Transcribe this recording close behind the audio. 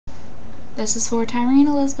This is for Tyrene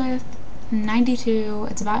Elizabeth, 92.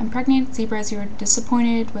 It's about impregnated zebras. You were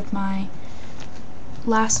disappointed with my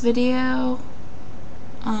last video.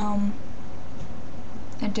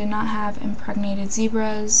 It did not have impregnated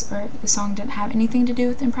zebras, or the song didn't have anything to do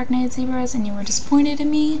with impregnated zebras, and you were disappointed in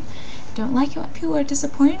me. Don't like it when people are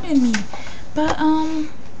disappointed in me. But,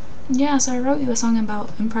 yeah, so I wrote you a song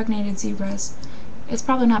about impregnated zebras. It's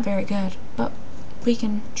probably not very good, but we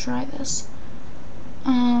can try this.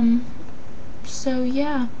 So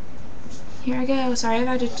yeah, here I go. Sorry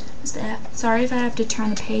if I have to turn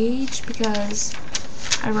the page because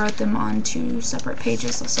I wrote them on 2 separate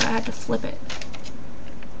pages, so I had to flip it.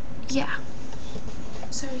 Yeah.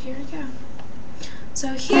 So here we go.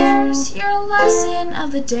 So here's your lesson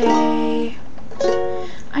of the day.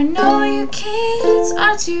 I know you kids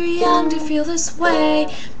are too young to feel this way,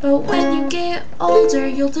 but when you get older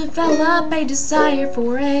you'll develop a desire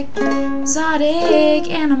for exotic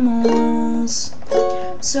animals.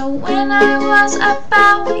 So when I was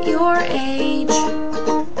about your age,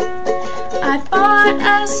 I bought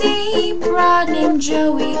a zebra named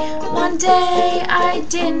Joey. One day I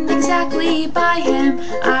didn't exactly buy him,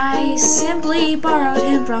 I simply borrowed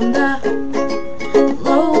him from the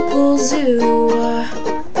local zoo.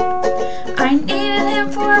 I needed him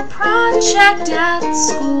for a project at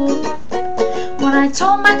school. When I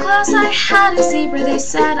told my class I had a zebra, they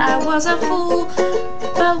said I was a fool.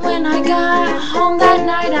 But when I got home that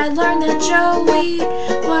night, I learned that Joey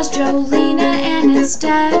was Jolena, and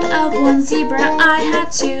instead of one zebra, I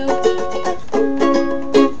had 2.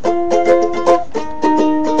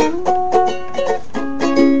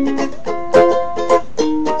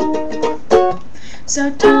 So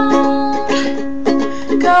don't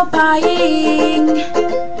go buying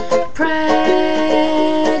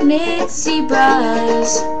pregnant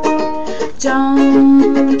zebras.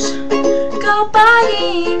 Don't go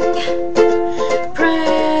buying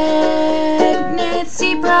pregnant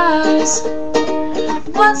zebras.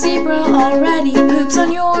 One zebra already poops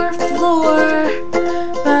on your floor,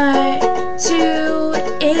 but 2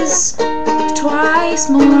 is twice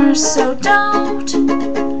more. So don't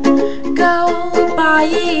go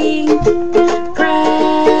buying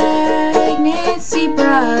pregnant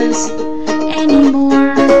zebras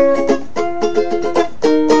anymore.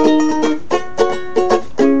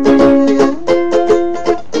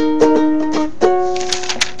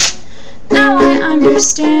 Now I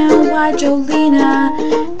understand why Jolena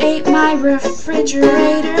ate my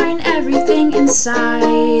refrigerator and everything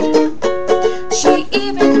inside. She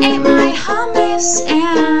even ate my hummus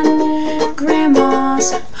and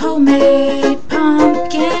Grandma's homemade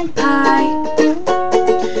pumpkin pie.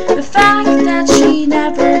 The fact that she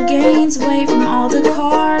never gains weight from all the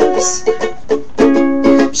carbs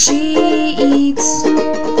she eats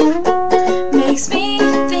makes me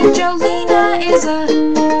think Jolena is a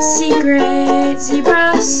secret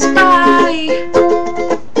zebra spy.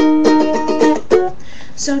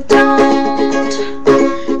 So don't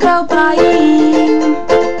go buying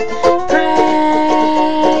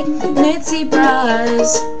pregnant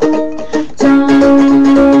zebras.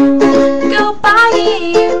 Don't go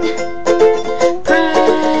buying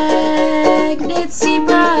pregnant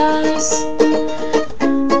zebras.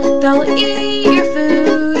 They'll eat your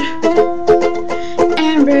food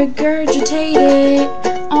and regurgitate it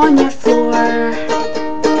on your floor.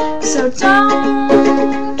 So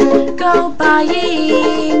don't go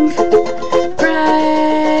buying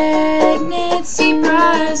pregnant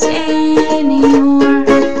zebras anymore.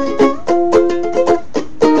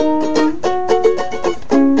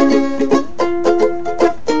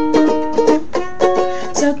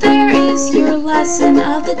 So there is your lesson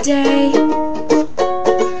of the day.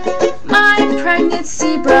 My pregnant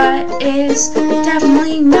zebra is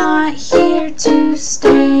definitely not here to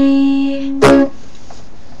stay.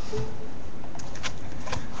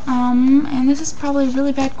 And this is probably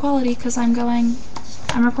really bad quality because I'm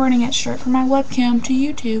recording it straight from my webcam to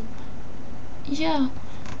YouTube. Yeah,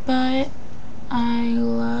 but I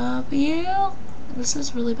love you. This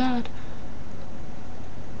is really bad.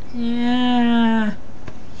 Yeah.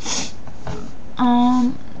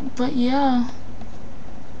 But yeah.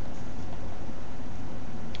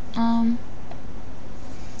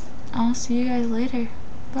 I'll see you guys later.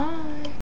 Bye.